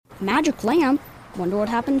Magic lamp? Wonder what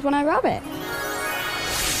happens when I rub it.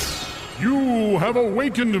 You have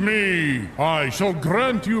awakened me. I shall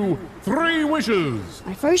grant you 3 wishes.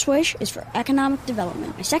 My first wish is for economic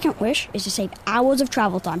development. My second wish is to save hours of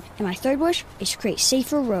travel time. And my third wish is to create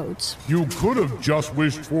safer roads. You could have just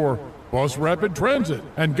wished for Bus Rapid Transit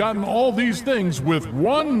and gotten all these things with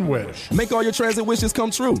 1 wish. Make all your transit wishes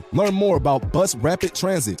come true. Learn more about Bus Rapid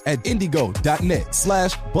Transit at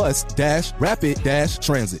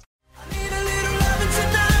indigo.net/bus-rapid-transit.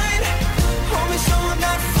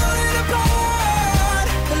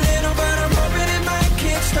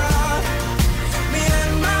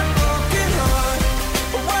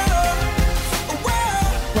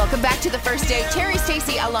 Welcome back to the first date. Terry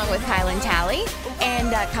Stacy along with Kyle and Tally.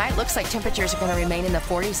 And Kai, it looks like temperatures are going to remain in the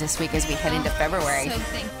 40s this week as we head into February. So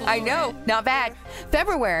thankful. I know, not bad.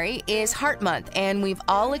 February is Heart Month, and we've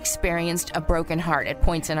all experienced a broken heart at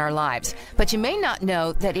points in our lives. But you may not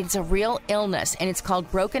know that it's a real illness, and it's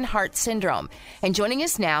called broken heart syndrome. And joining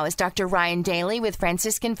us now is Dr. Ryan Daly with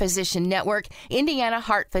Franciscan Physician Network, Indiana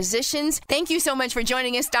Heart Physicians. Thank you so much for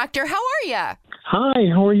joining us, Doctor. How are you? Hi,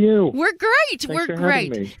 how are you? We're great. Thanks for great.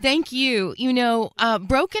 having me. Thank you. You know,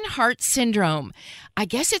 broken heart syndrome. I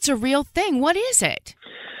guess it's a real thing. What is it?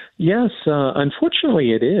 Yes,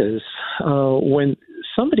 unfortunately it is. When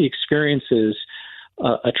somebody experiences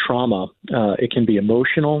a trauma, it can be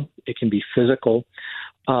emotional, it can be physical,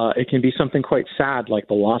 it can be something quite sad like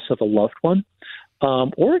the loss of a loved one,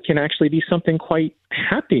 or it can actually be something quite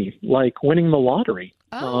happy like winning the lottery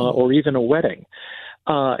or even a wedding.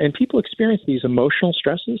 And people experience these emotional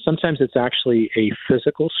stresses. Sometimes it's actually a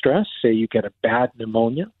physical stress. Say you get a bad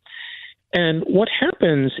pneumonia. And what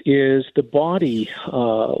happens is the body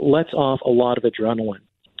lets off a lot of adrenaline.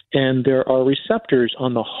 And there are receptors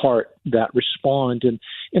on the heart that respond. And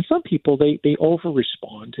in some people, they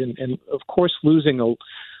over-respond. And of course, losing a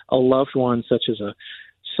loved one, such as a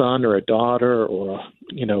son or a daughter or,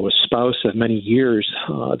 a spouse of many years,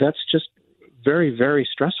 that's just very, very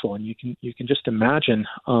stressful, and you can just imagine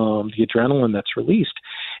the adrenaline that's released,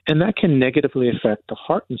 and that can negatively affect the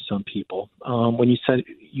heart in some people. When you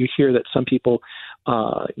hear that some people,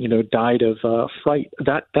 died of fright,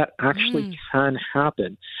 that actually can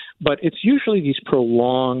happen, but it's usually these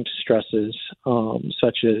prolonged stresses,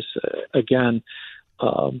 such as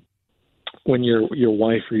when your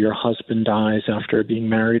wife or your husband dies after being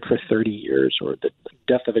married for 30 years, or the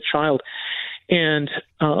death of a child. And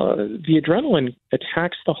the adrenaline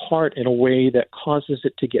attacks the heart in a way that causes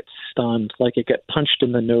it to get stunned, like it got punched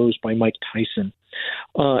in the nose by Mike Tyson.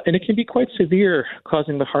 And it can be quite severe,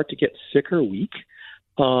 causing the heart to get sick or weak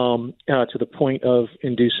to the point of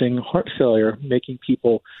inducing heart failure, making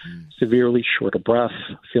people severely short of breath,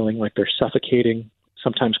 feeling like they're suffocating,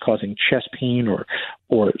 sometimes causing chest pain or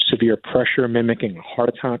severe pressure, mimicking a heart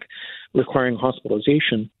attack, requiring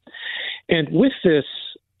hospitalization. And with this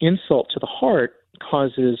insult to the heart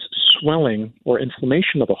causes swelling or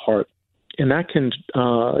inflammation of the heart, and that can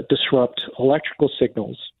disrupt electrical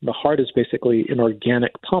signals. The heart is basically an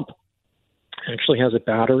organic pump. It actually has a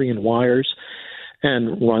battery and wires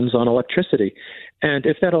and runs on electricity. And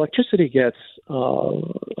if that electricity gets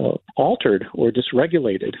altered or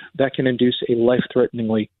dysregulated, that can induce a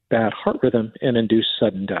life-threateningly bad heart rhythm and induce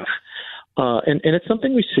sudden death. And it's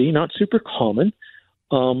something we see, not super common,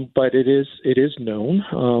 but it is known.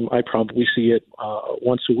 I probably see it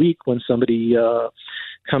once a week when somebody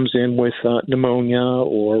comes in with pneumonia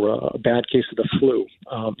or a bad case of the flu.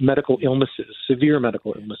 Medical illnesses, severe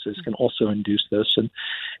medical illnesses, can also induce this.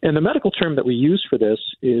 And the medical term that we use for this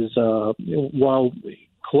is, while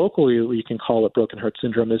colloquially we can call it broken heart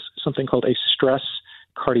syndrome, is something called a stress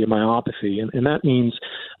cardiomyopathy. And that means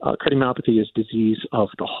cardiomyopathy is disease of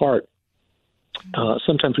the heart.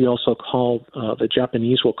 Sometimes we also call, the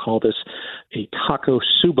Japanese will call this a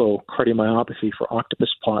Takotsubo cardiomyopathy for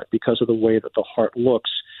octopus pot because of the way that the heart looks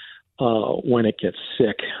when it gets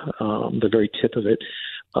sick. The very tip of it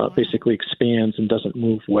basically expands and doesn't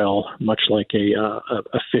move well, much like a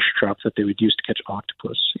fish trap that they would use to catch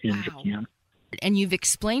octopus in Japan. And you've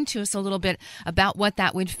explained to us a little bit about what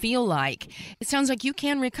that would feel like. It sounds like you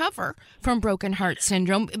can recover from broken heart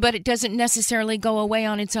syndrome, but it doesn't necessarily go away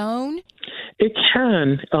on its own? It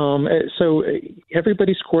can. So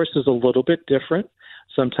everybody's course is a little bit different.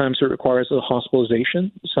 Sometimes it requires a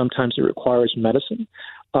hospitalization. Sometimes it requires medicine.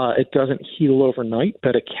 It doesn't heal overnight,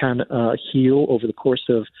 but it can heal over the course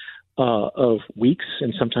of weeks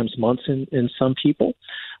and sometimes months in some people.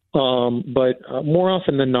 But more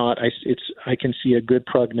often than not, I can see a good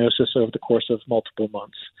prognosis over the course of multiple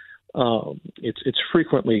months. It's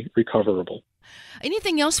frequently recoverable.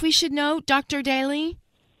 Anything else we should know, Dr. Daly?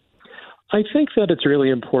 I think that it's really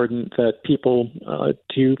important that people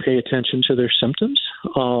do pay attention to their symptoms,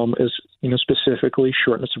 as specifically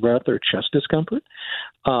shortness of breath or chest discomfort.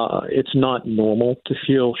 It's not normal to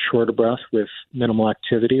feel short of breath with minimal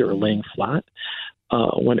activity or laying flat.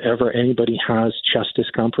 Whenever anybody has chest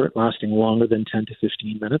discomfort lasting longer than 10 to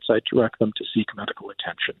 15 minutes, I direct them to seek medical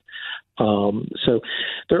attention. So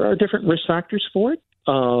there are different risk factors for it.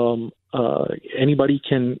 Anybody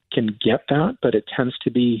can get that, but it tends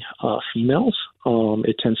to be females.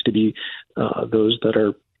 It tends to be those that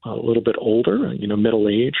are a little bit older, middle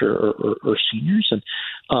age or seniors, and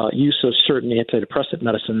use of certain antidepressant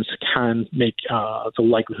medicines can make the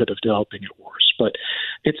likelihood of developing it worse. But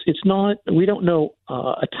it's not. We don't know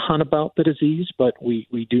a ton about the disease, but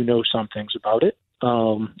we do know some things about it.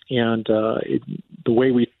 The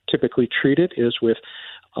way we typically treat it is with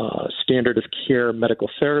standard of care medical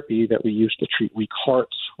therapy that we use to treat weak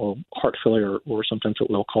hearts or heart failure, or sometimes what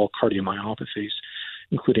we'll call cardiomyopathies,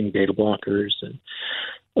 including beta blockers and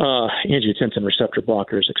angiotensin receptor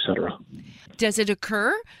blockers, etc. Does it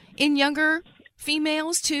occur in younger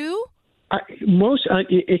females too?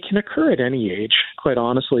 It can occur at any age, quite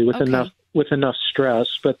honestly, with enough stress.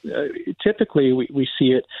 But typically, we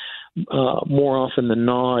see it more often than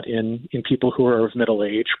not in people who are of middle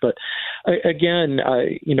age. But again,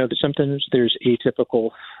 sometimes there's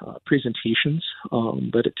atypical presentations,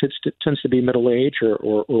 but it tends to be middle age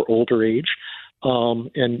or older age,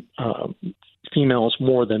 and females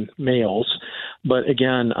more than males. But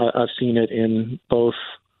again, I've seen it in both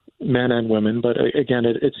men and women. But again,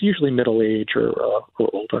 it's usually middle age or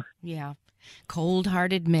older. Yeah,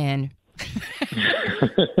 cold-hearted men.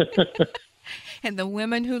 And the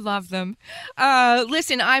women who love them.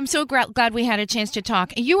 Listen, I'm so glad we had a chance to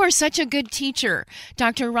talk. You are such a good teacher.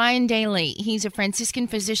 Dr. Ryan Daly, he's a Franciscan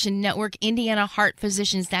Physician Network, Indiana Heart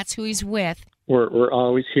Physicians. That's who he's with. We're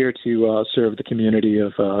always here to serve the community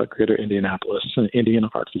of Greater Indianapolis and Indiana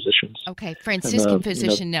Heart Physicians. Okay, Franciscan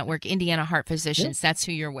Physician Network, Indiana Heart Physicians. Yeah. That's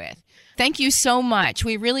who you're with. Thank you so much.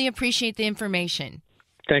 We really appreciate the information.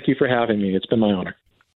 Thank you for having me. It's been my honor.